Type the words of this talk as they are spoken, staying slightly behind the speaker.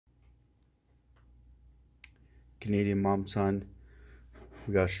Canadian Mom Son.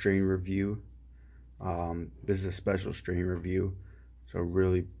 We got a strain review. This is a special strain review. So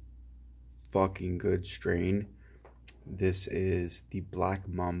really fucking good strain. This is the Black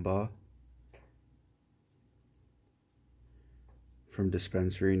Mamba from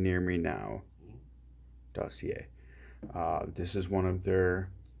Dispensarynearmenow.ca. This is one of their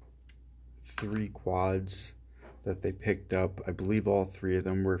 3 quads that they picked up. I believe all 3 of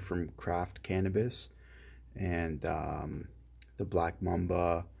them were from Craft Cannabis. And the Black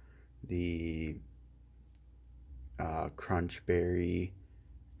Mamba, the Crunch Berry,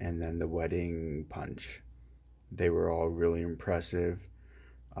 and then the Wedding Punch. They were all really impressive.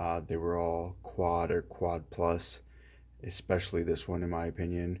 They were all quad or quad plus, especially this one in my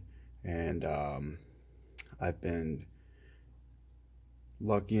opinion. And I've been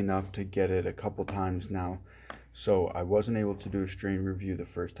lucky enough to get it a couple times now. So I wasn't able to do a strain review the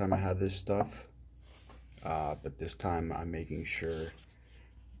first time I had this stuff. But this time I'm making sure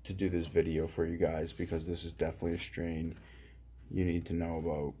to do this video for you guys because this is definitely a strain you need to know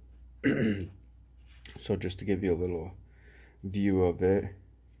about. So just to give you a little view of it.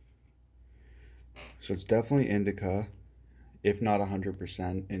 So it's definitely indica, if not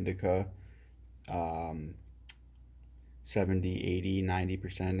 100% indica. 70, 80,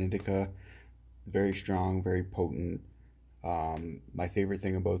 90% indica. Very strong, very potent. My favorite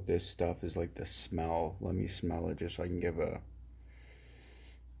thing about this stuff is like the smell. Let me smell it just so I can give a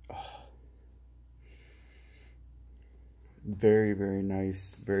very, very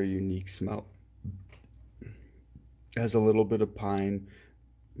nice, very unique smell. It has a little bit of pine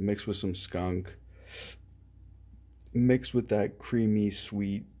mixed with some skunk, mixed with that creamy,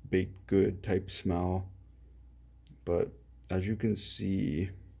 sweet, baked good type smell. But as you can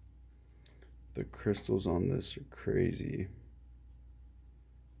see, the crystals on this are crazy.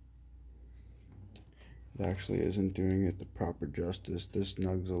 It actually isn't doing it the proper justice. This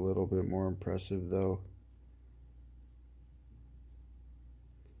nug's a little bit more impressive though.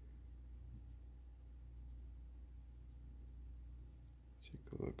 Take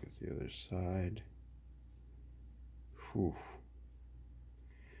a look at the other side. Whew.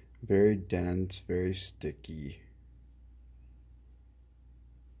 Very dense, very sticky.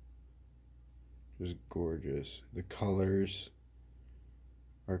 Just gorgeous. The colors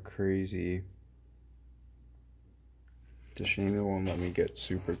are crazy. It's a shame it won't let me get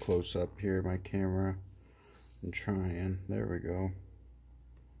super close up here, my camera. I'm trying. There we go.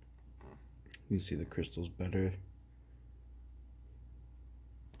 You can see the crystals better.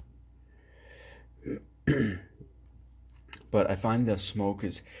 But I find the smoke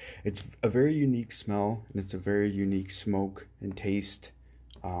it's a very unique smell, and it's a very unique smoke and taste.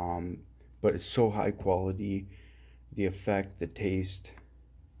 But it's so high quality. The effect, the taste,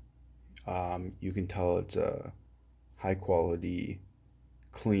 you can tell it's a high quality,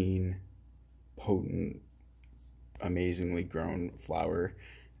 clean, potent, amazingly grown flower.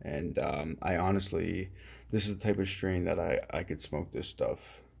 And I honestly, this is the type of strain that I could smoke this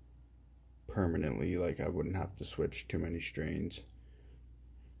stuff permanently. Like I wouldn't have to switch too many strains.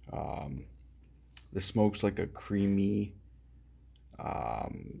 The smoke's like a creamy,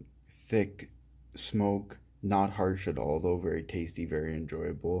 thick smoke, not harsh at all though, very tasty, very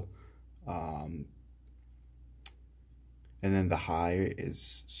enjoyable. And then the high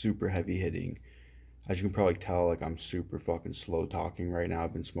is super heavy hitting. As you can probably tell, like I'm super fucking slow talking right now.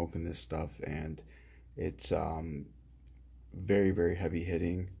 I've been smoking this stuff and it's very, very heavy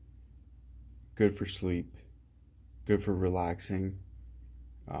hitting. Good for sleep, good for relaxing,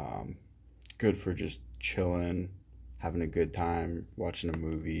 good for just chilling, having a good time, watching a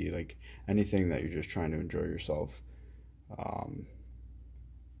movie, like anything that you're just trying to enjoy yourself.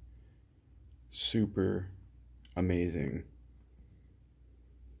 Super amazing.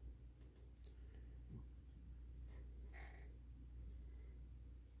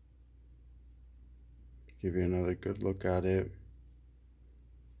 Give you another good look at it.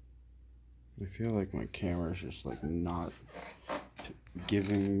 I feel like my camera is just like not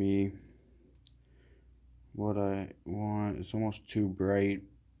giving me what I want. It's almost too bright.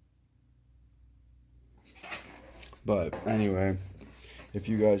 But anyway, if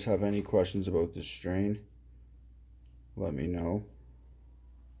you guys have any questions about this strain, let me know.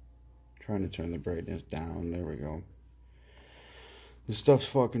 I'm trying to turn the brightness down. There we go. This stuff's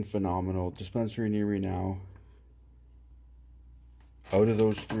fucking phenomenal. Dispensary near me now. Out of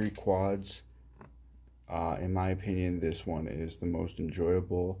those 3 quads, in my opinion, this one is the most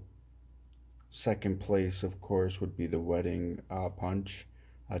enjoyable. Second place, of course, would be the Wedding Punch.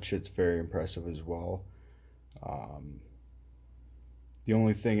 That shit's very impressive as well. The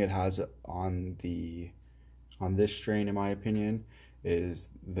only thing it has on the on this strain, in my opinion, is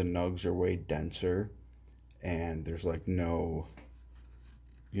the nugs are way denser, and there's like no,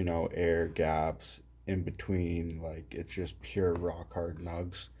 you know, air gaps in between. Like, it's just pure rock hard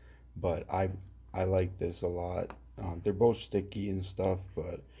nugs. But I like this a lot. They're both sticky and stuff,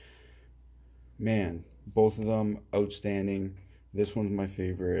 but man, both of them outstanding. This one's my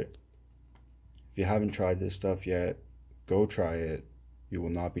favorite. If you haven't tried this stuff yet, go try it. You will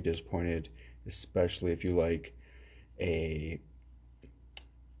not be disappointed, especially if you like a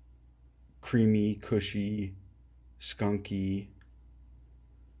creamy, cushy, skunky,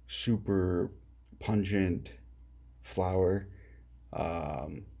 super pungent flower.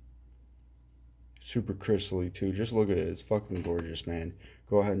 Super crystally too. Just look at it. It's fucking gorgeous, man.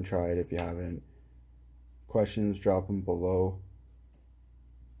 Go ahead and try it if you haven't. Questions, drop them below.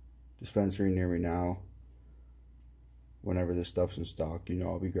 Dispensary near me now. Whenever this stuff's in stock, you know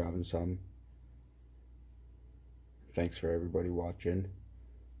I'll be grabbing some. Thanks for everybody watching.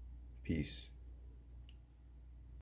 Peace.